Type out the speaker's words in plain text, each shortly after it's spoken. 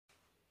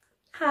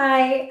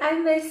Hi, I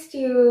missed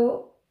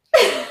you.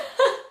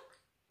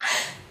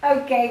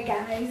 Okay,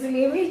 guys,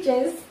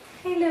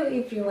 hello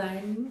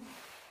everyone.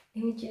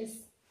 Let me just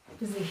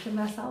position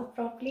myself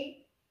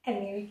properly and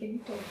then we can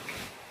talk.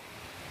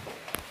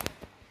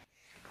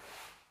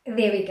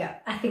 There we go.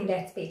 I think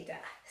that's better.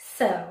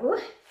 So,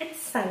 it's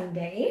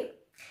Sunday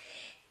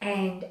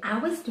and I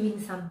was doing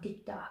some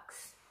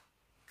TikToks,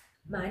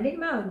 minding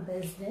my own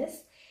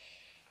business,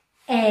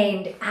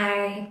 and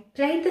I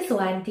played this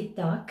one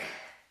TikTok,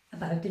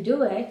 about to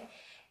do it,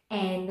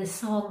 and the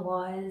song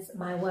was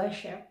My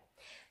Worship.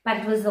 But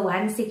it was the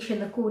one section,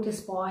 the chorus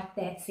part,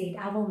 that said,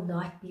 I will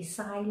not be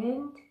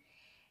silent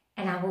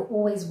and I will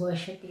always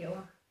worship you.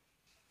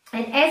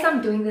 And as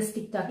I'm doing this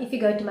TikTok, if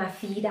you go to my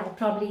feed, I'll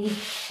probably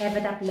have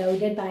it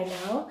uploaded by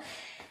now.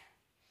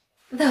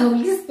 The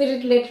Holy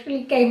Spirit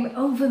literally came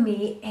over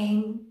me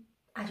and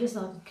I just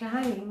started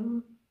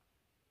crying.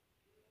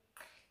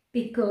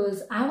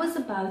 Because I was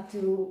about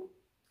to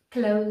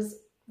close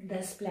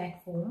this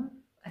platform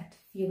a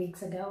few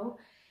weeks ago,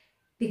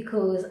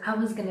 because I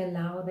was going to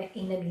allow the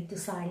enemy to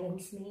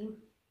silence me,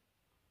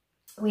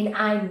 when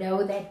I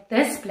know that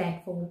this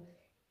platform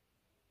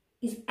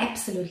is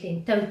absolutely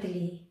and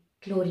totally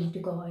glory to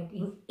God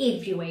in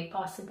every way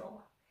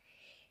possible.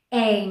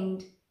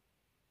 And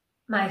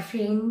my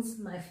friends,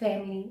 my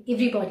family,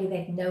 everybody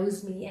that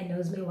knows me and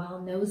knows me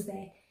well knows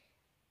that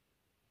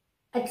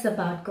it's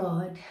about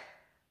God.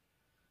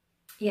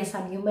 Yes,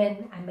 I'm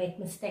human, I make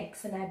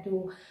mistakes and I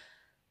do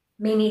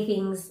many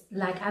things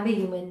like other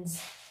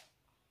humans.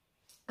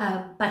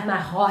 But my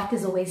heart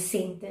is always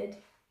centered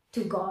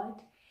to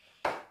God.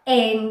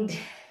 And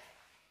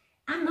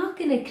I'm not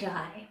gonna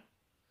cry.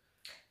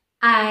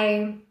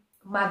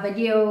 My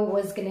video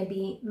was gonna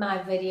be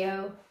my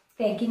video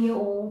thanking you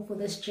all for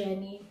this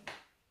journey.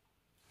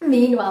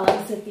 Meanwhile,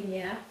 I'm sitting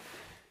here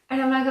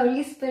and I'm like,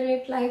 Holy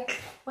Spirit,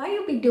 like, why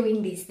you be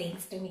doing these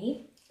things to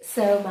me?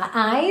 So my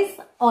eyes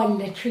are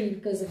literally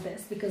because of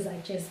this, because I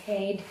just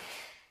had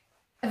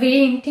a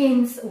very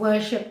intense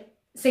worship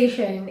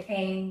session,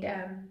 and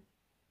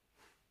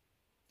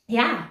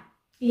yeah,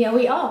 here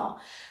we are.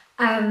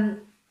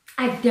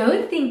 I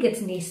don't think it's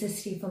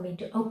necessary for me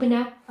to open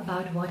up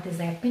about what has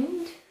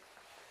happened,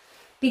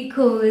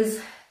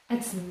 because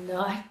it's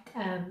not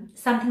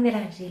something that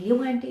I really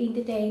want to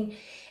entertain.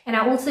 And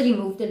I also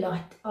removed a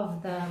lot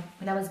of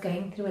when I was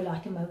going through a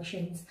lot of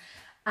emotions,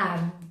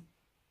 I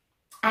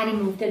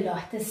removed a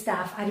lot of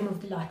stuff. I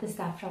removed a lot of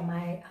stuff from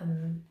my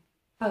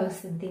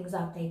posts and things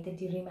updated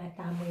during my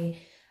time where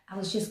I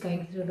was just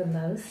going through the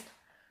most.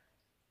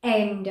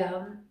 And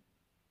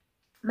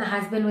my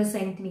husband was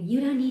saying to me,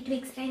 you don't need to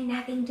explain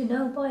nothing to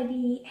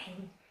nobody,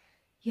 and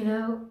you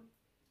know,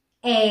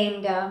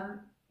 and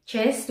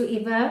just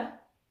whoever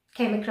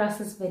came across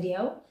this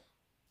video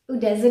who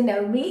doesn't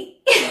know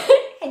me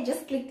and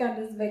just clicked on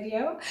this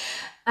video,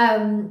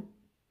 I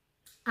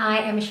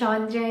am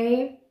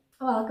Chandra.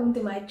 Welcome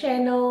to my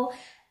channel.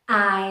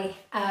 I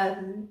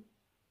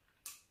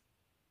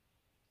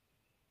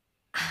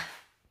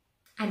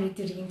need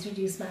to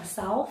reintroduce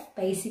myself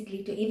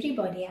basically to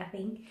everybody. I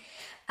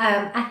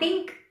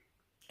think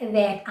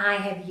that I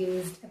have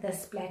used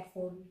this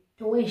platform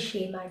to always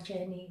share my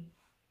journey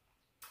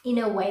in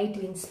a way to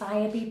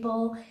inspire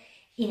people,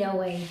 in a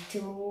way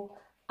to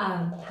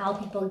help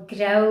people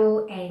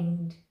grow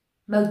and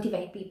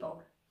motivate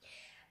people.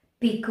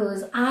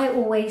 Because I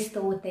always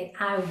thought that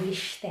I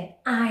wish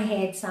that I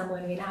had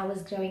someone when I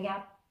was growing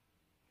up,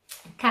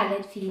 a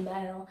colored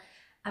female,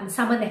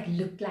 someone that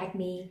looked like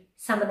me,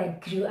 someone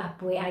that grew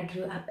up where I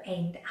grew up,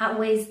 and I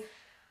always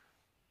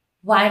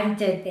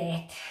wanted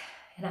that,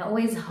 and I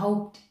always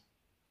hoped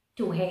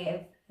to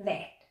have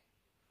that.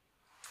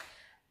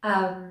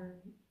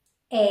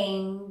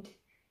 And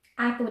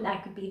I thought I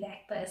could be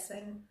that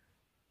person.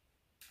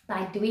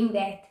 By doing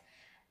that,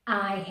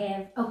 I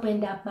have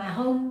opened up my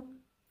home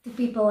to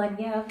people on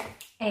here,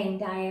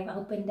 and I have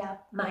opened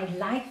up my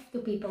life to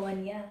people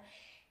on here.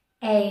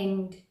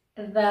 And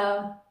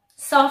the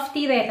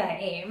softie that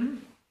I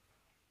am,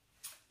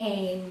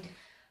 and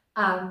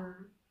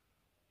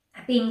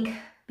I think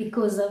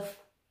because of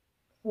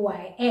who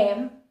I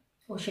am,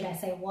 or should I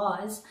say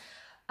was,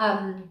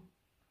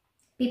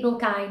 people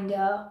kind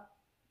of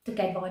took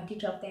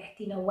advantage of that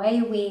in a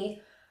way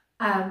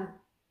where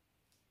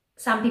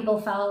some people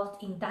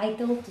felt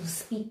entitled to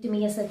speak to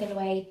me a certain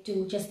way,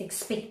 to just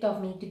expect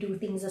of me to do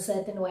things a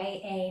certain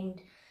way.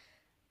 And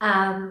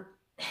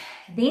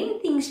then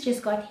things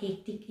just got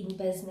hectic in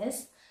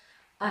business.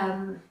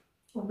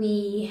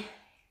 We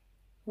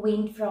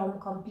went from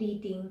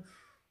completing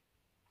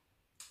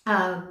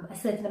a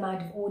certain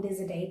amount of orders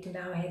a day to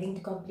now having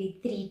to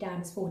complete 3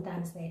 times, 4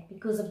 times that,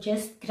 because of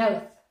just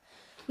growth,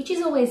 which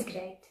is always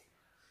great.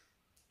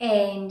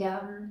 And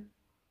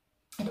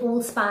it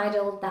all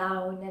spiraled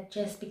down. It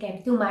just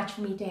became too much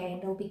for me to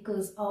handle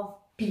because of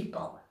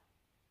people.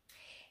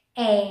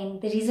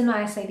 And the reason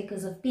why I say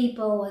because of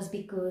people was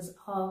because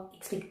of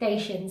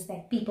expectations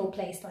that people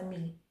placed on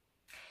me.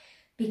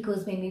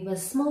 Because when we were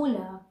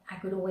smaller, I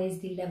could always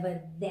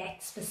deliver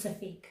that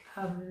specific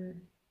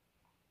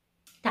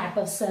type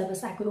of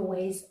service. I could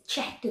always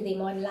chat to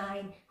them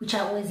online, which I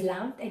always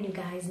loved. And you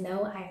guys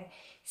know I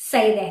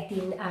say that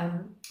in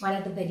one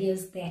of the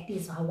videos, that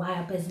is why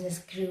our business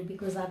grew,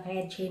 because I've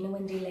had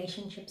genuine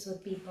relationships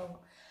with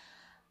people.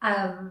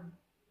 And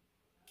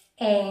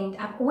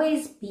I've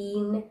always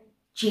been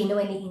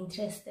genuinely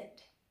interested.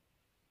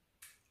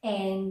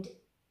 And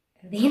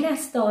then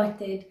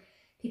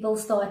people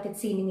started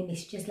sending me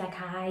messages like,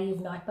 hi,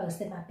 you've not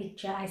posted my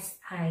picture.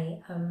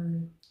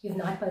 You've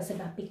not posted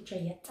my picture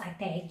yet. I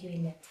tagged you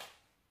in it.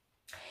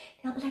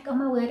 And I'll be like, oh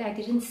my word, I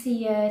didn't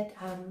see it.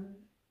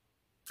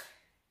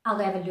 I'll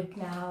have a look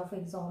now, for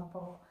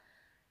example.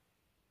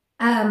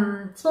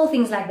 Small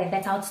things like that.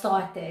 That's how it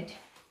started.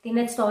 Then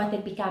it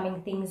started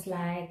becoming things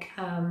like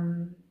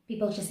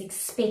people just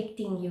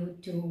expecting you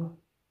to,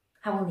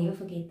 I will never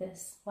forget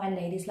this. One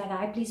lady's like,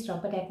 hi, please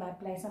drop it at my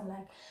place. I'm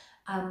like,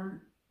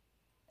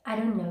 I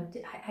don't know.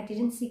 I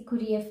didn't see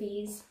courier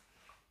fees.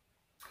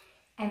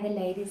 And the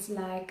lady's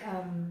like,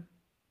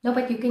 no,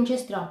 but you can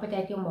just drop it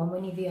at your mom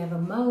whenever you have a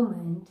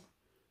moment.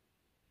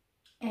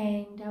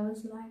 And I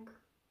was like,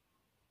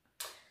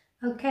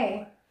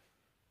 okay.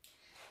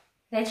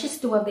 That's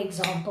just two of the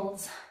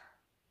examples.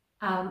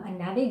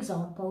 Another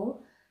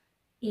example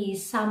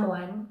is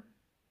someone,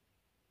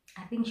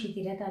 I think she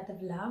did it out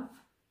of love.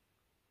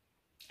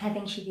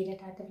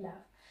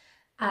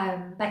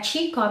 But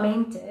she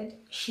commented,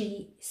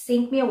 she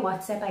sent me a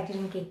WhatsApp. I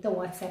didn't get the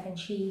WhatsApp, and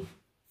she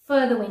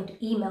further went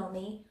to email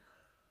me.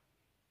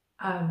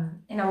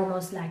 And I will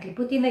most likely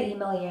put in the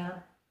email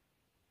here,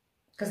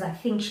 because I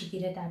think she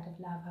did it out of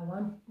love. I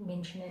won't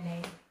mention her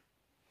name.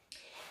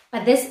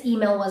 But this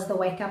email was the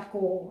wake-up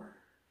call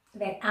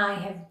that I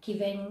have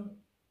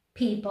given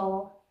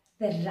people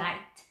the right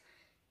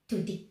to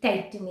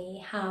dictate to me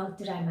how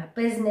to run my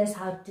business,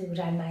 how to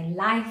run my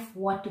life,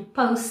 what to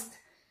post,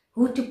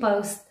 who to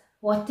post,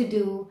 what to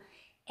do.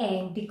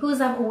 And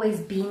because I've always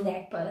been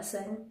that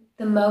person,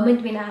 the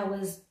moment when I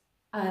was,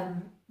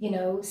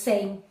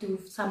 saying to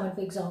someone,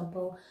 for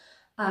example,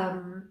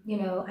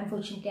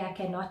 unfortunately I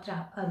cannot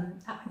drop,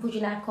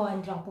 unfortunately I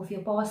can't drop off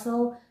your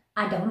parcel.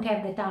 I don't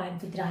have the time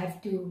to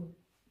drive to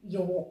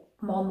your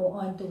mom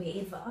or aunt or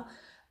wherever.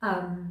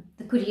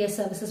 The courier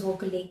services will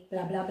collect,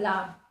 blah, blah,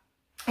 blah.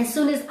 As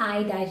soon as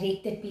I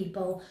directed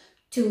people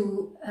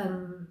to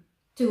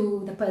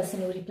the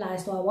person who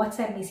replies to our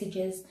WhatsApp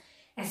messages,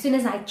 as soon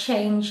as I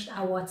changed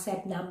our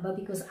WhatsApp number,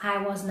 because I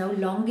was no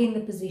longer in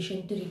the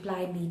position to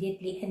reply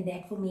immediately, and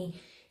that for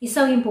me is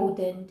so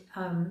important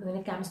when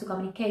it comes to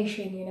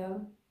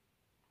communication,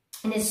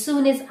 And as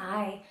soon as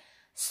I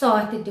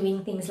started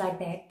doing things like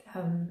that,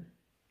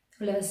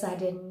 all of a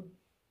sudden,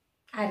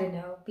 I don't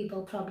know,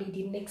 people probably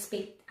didn't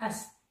expect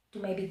us to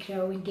maybe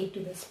grow and get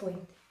to this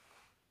point.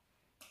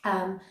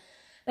 But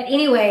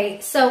anyway,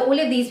 so all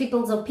of these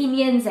people's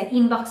opinions and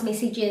inbox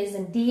messages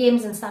and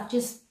DMs and stuff,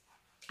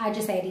 I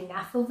just had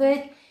enough of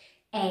it,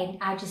 and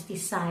I just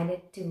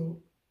decided to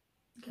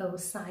go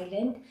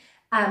silent.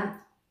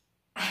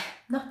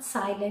 Not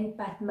silent,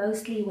 but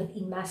mostly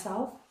within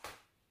myself.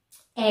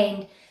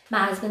 And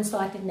my husband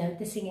started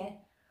noticing it.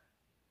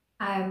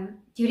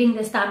 During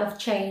this time of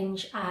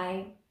change,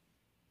 I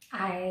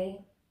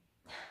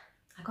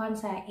can't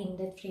say I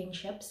ended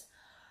friendships.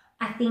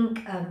 I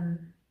think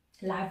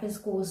life has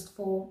caused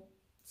for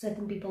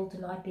certain people to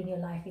not be in your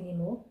life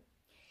anymore,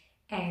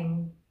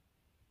 and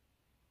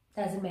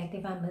doesn't matter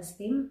if I miss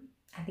them.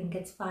 I think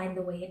it's fine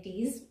the way it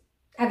is.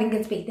 I think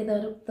it's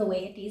better the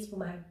way it is for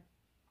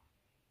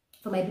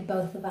maybe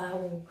both of our,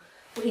 or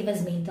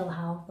whoever's mental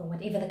health, or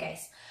whatever the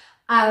case.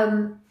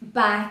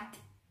 But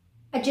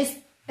I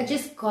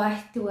just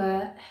got to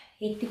a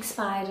hectic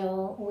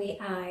spiral where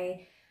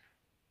I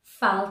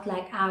felt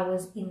like I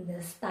was in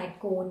this tight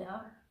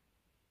corner.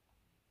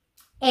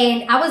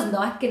 And I was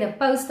not going to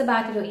post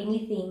about it or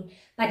anything,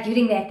 but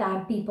during that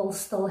time, people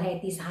still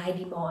had these high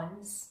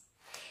demands.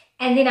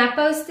 And then I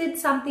posted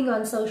something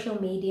on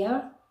social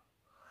media,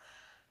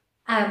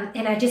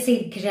 and I just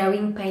said,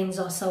 growing pains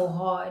are so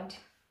hard.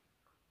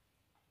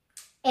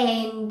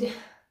 And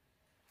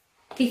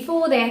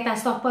before that, I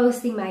stopped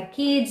posting my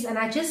kids, and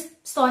I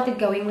just started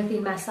going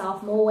within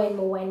myself more and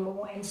more and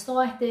more, and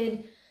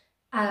started,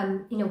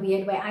 in a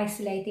weird way,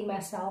 isolating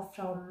myself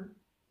from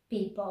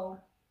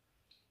people.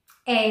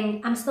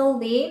 And I'm still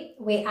there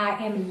where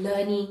I am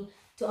learning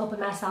to open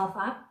myself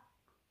up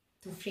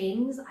to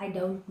friends. I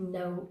don't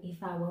know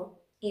if I will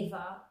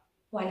ever,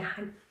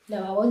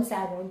 no, I won't say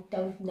I won't,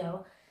 don't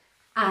know.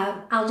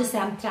 I'll just say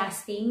I'm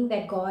trusting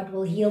that God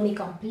will heal me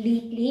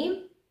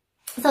completely,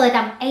 so that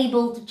I'm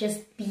able to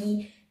just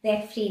be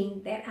that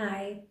friend that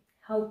I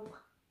hope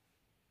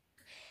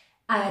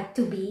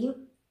to be,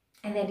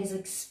 and that is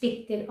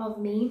expected of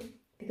me.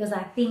 Because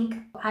I think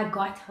I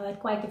got hurt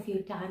quite a few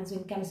times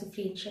when it comes to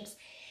friendships,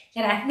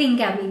 that I think,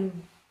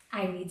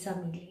 I need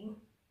some healing.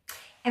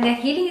 And that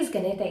healing is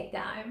going to take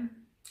time.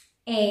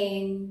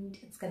 And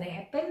it's going to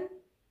happen.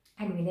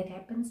 And when it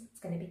happens,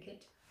 it's going to be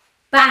good.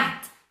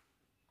 But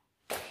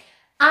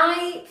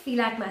I feel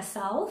like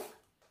myself,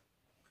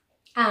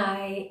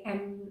 I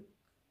am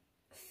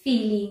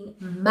feeling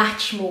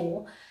much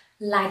more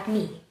like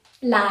me.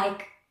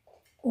 like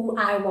who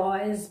I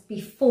was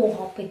before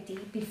Hoppity,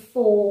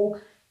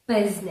 before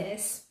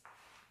business.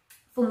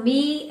 For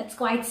me, it's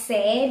quite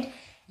sad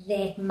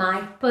that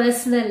my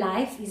personal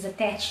life is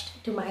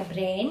attached to my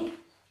brand.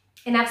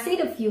 And I've said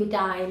a few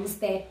times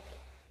that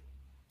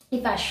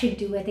if I should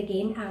do it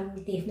again, I will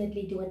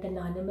definitely do it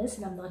anonymous,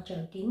 and I'm not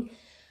joking.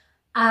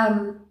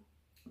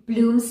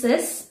 Bloom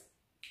Sis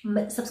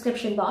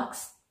subscription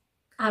box,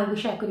 I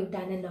wish I could have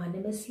done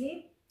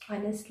anonymously,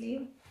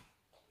 honestly.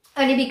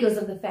 Only because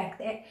of the fact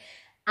that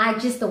I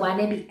just want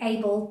to be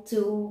able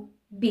to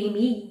be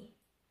me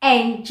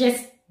and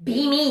just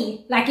be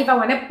me. Like if I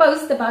want to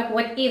post about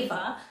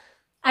whatever,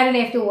 I don't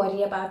have to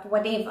worry about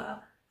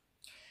whatever.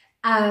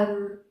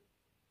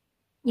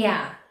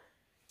 Yeah,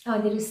 I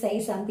wanted to say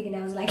something and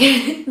I was like,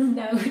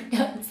 no,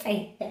 don't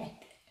say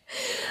that.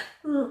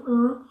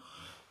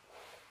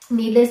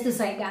 Needless to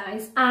say,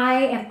 guys, I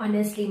have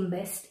honestly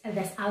missed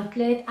this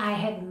outlet. I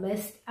have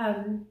missed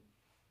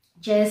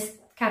just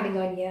coming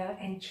on here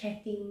and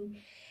chatting,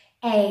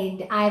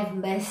 and I've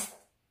missed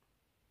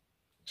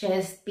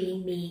just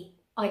being me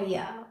on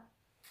here.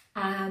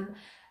 I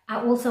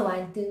also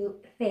want to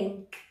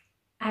thank,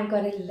 I've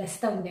got a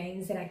list of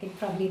names that I can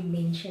probably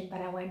mention,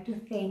 but I want to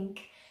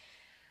thank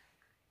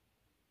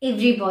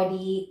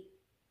everybody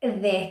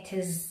that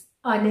has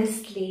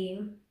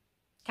honestly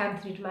come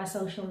through to my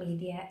social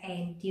media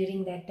and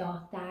during that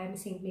dark time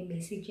sent me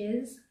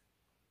messages.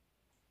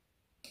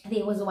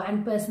 There was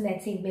one person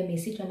that sent me a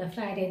message on a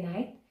Friday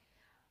night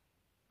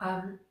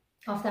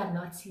after I've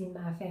not seen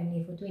my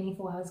family for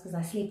 24 hours because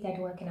I slept at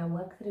work and I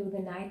worked through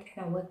the night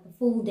and I worked the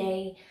full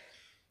day,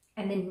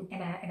 and then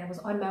I was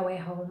on my way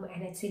home,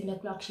 and at 7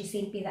 o'clock she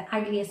sent me the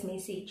ugliest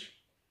message.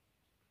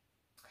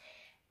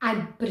 I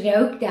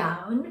broke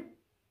down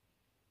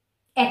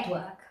at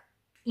work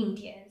in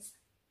tears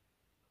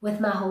with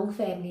my whole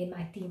family and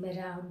my team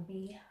around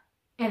me,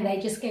 and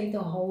they just came to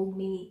hold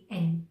me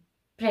and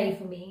pray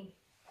for me.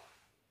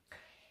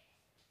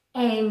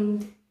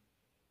 And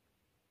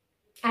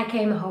I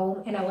came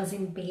home and I was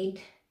in bed,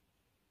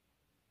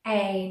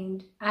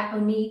 and I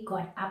only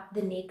got up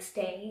the next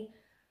day,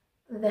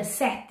 the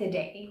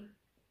Saturday,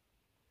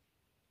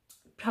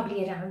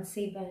 probably around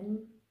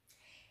 7,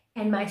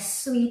 and my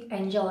sweet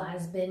angel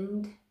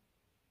husband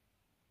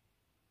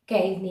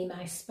gave me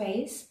my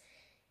space.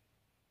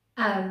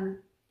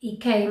 He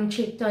came,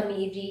 checked on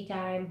me every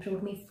time,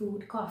 brought me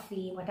food,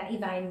 coffee,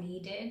 whatever I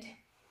needed.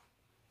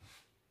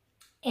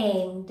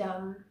 And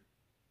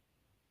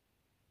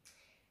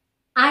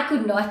I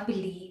could not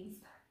believe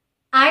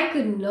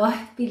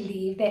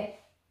that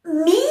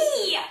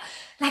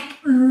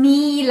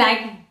me,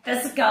 like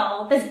this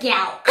gal,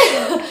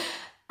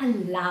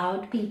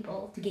 allowed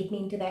people to get me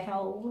into that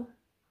hole.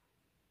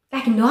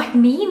 Like, not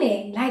me,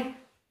 man, like,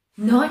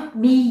 not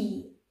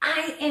me.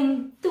 I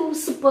am too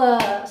super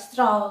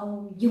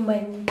strong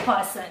human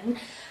person,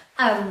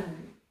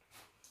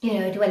 you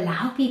know, to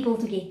allow people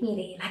to get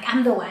me there. Like,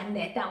 I'm the one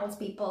that tells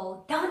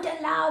people, don't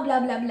allow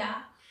blah, blah,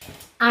 blah.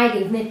 I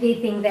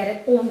definitely think that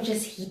it all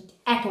just hit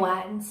at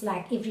once,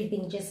 like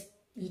everything just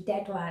hit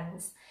at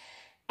once.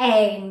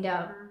 And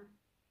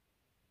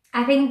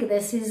I think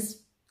this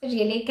is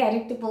really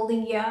character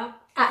building year.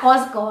 I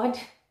asked God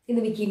in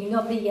the beginning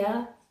of the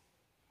year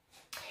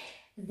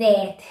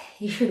that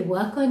he should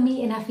work on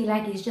me, and I feel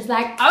like he's just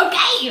like,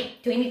 okay,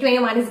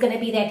 2021 is gonna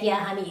be that year,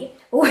 honey.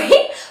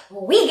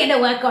 We're gonna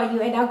work on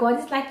you. And now God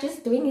is like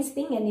just doing his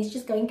thing, and he's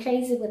just going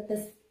crazy with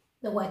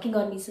the working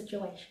on me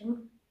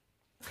situation.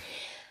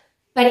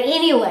 But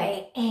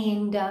anyway,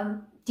 and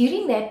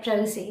during that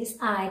process,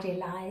 I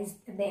realized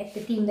that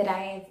the team that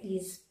I have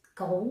is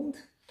gold.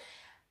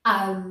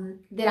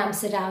 That I'm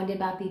surrounded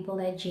by people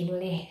that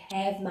genuinely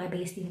have my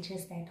best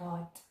interest at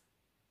heart.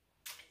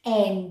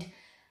 And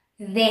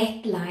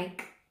that,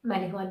 like,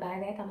 money can't buy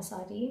that. I'm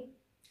sorry.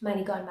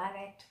 Money can't buy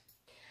that.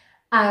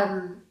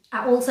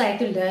 I also had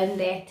to learn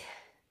that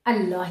a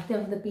lot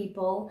of the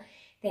people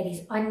that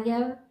is on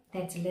here,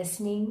 that's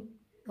listening,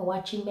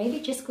 watching,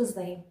 maybe just because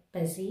they're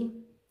busy,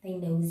 they're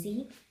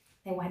nosy,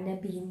 they want to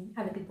be in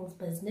other people's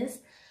business.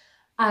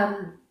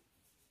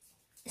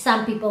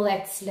 Some people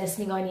that's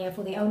listening on here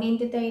for their own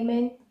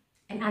entertainment,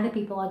 and other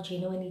people are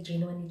genuine.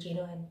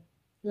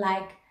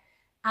 Like,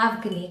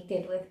 I've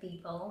connected with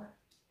people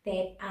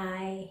that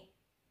I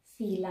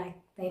feel like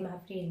they're my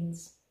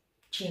friends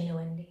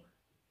genuinely.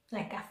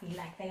 Like, I feel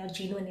like they are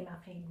genuinely my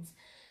friends.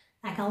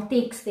 Like, I'll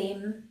text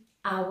them,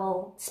 I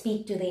will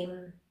speak to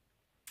them,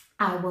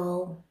 I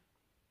will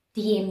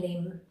DM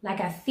them.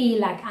 Like, I feel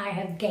like I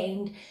have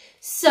gained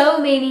so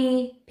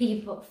many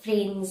people,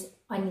 friends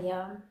on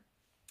here.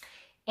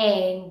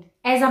 And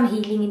as I'm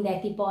healing in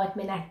that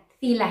department, I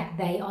feel like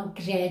they are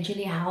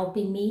gradually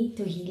helping me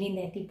to heal in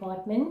that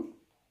department.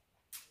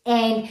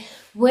 And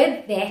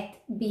with that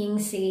being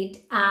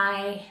said,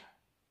 I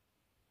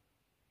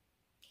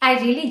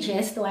really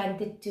just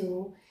wanted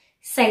to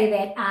say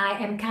that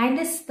I am kind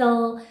of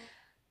still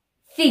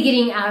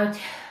figuring out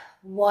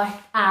what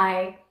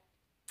I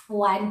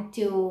want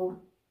to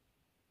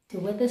do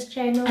with this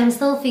channel. I'm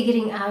still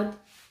figuring out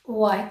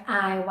what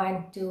I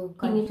want to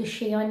continue to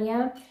share on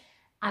here.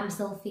 I'm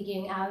still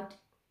figuring out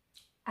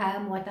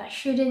what I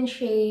shouldn't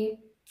share.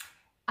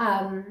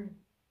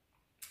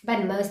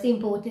 But most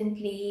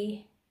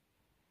importantly,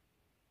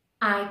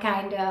 I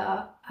kind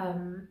of,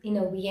 in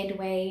a weird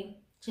way,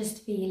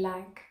 just feel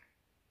like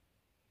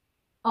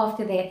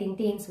after that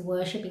intense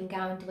worship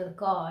encounter with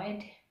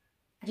God,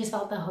 I just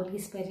felt the Holy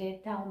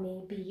Spirit tell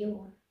me, be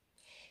you.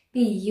 Be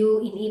you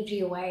in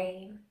every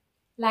way.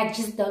 Like,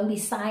 just don't be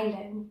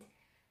silent.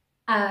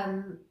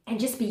 And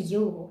just be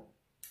you.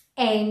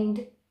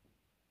 And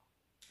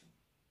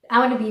I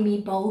want to be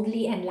me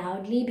boldly and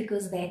loudly,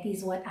 because that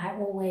is what I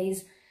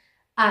always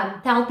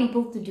tell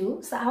people to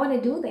do. So I want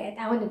to do that.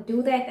 I want to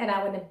do that, and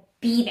I want to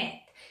be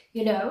that,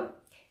 you know.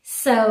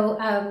 So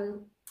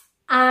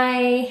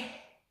I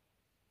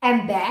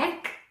am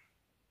back,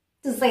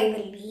 to say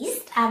the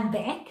least. I'm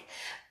back.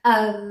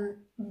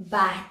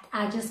 But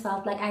I just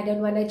felt like I don't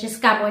want to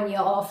just come on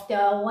here after,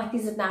 what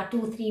is it now,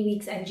 2-3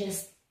 weeks, and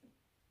just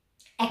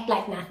act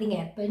like nothing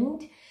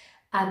happened.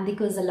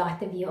 Because a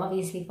lot of you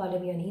obviously follow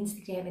me on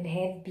Instagram and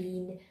have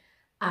been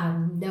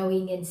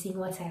knowing and seeing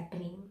what's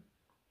happening.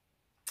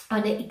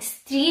 On an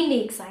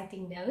extremely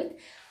exciting note,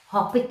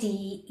 Hopper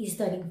Tea is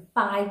turning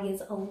 5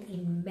 years old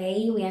in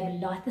May. We have a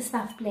lot of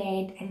stuff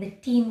planned, and the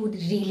team would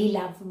really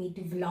love for me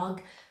to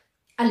vlog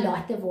a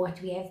lot of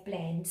what we have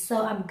planned.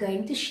 So I'm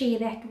going to share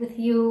that with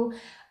you.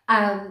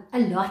 A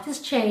lot has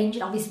changed.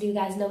 Obviously, you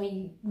guys know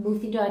we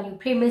moved into our new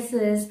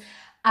premises.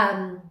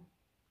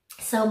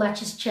 So much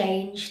has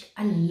changed.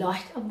 A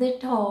lot of the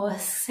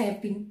tasks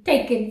have been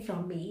taken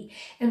from me.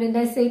 And when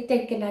I say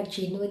taken, I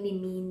genuinely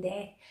mean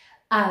that.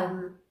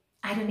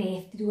 I don't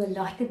have to do a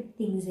lot of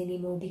things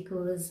anymore,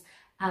 because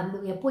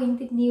we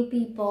appointed new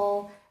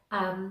people.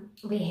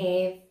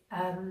 We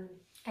have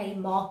a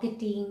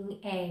marketing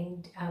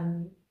and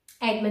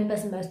admin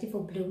person, mostly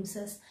for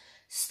Bloomsus,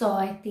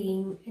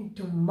 starting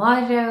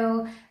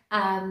tomorrow.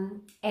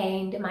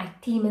 And my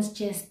team has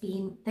just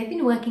been, they've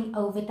been working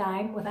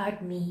overtime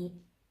without me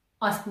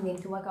asking them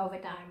to work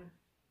overtime.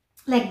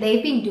 Like,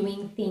 they've been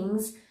doing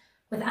things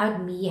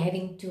without me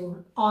having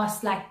to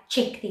ask, like,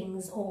 check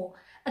things, or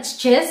it's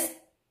just,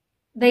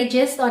 they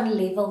just on a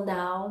level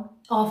now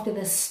after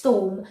the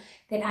storm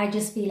that I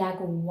just feel like,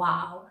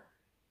 wow,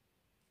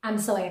 I'm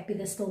so happy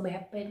the storm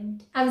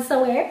happened. I'm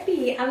so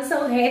happy. I'm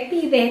so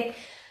happy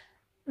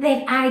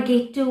that I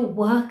get to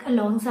work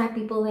alongside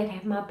people that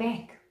have my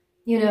back,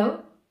 you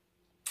know.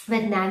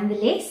 But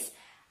nonetheless,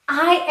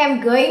 I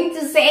am going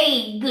to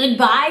say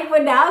goodbye for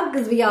now,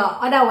 because we are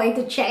on our way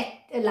to chat.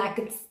 Like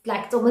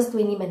it's almost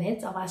 20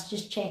 minutes of us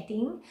just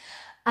chatting.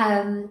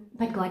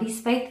 But God is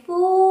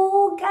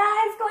faithful,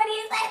 guys. God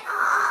is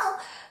faithful.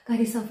 God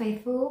is so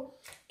faithful.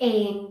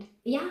 And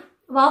yeah,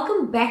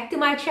 welcome back to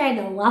my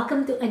channel.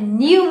 Welcome to a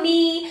new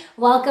me.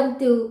 Welcome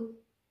to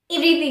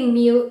everything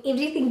new,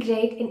 everything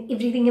great, and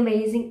everything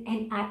amazing.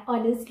 And I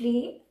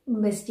honestly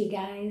missed you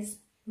guys.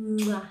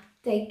 Mwah.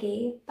 Take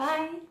care.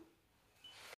 Bye.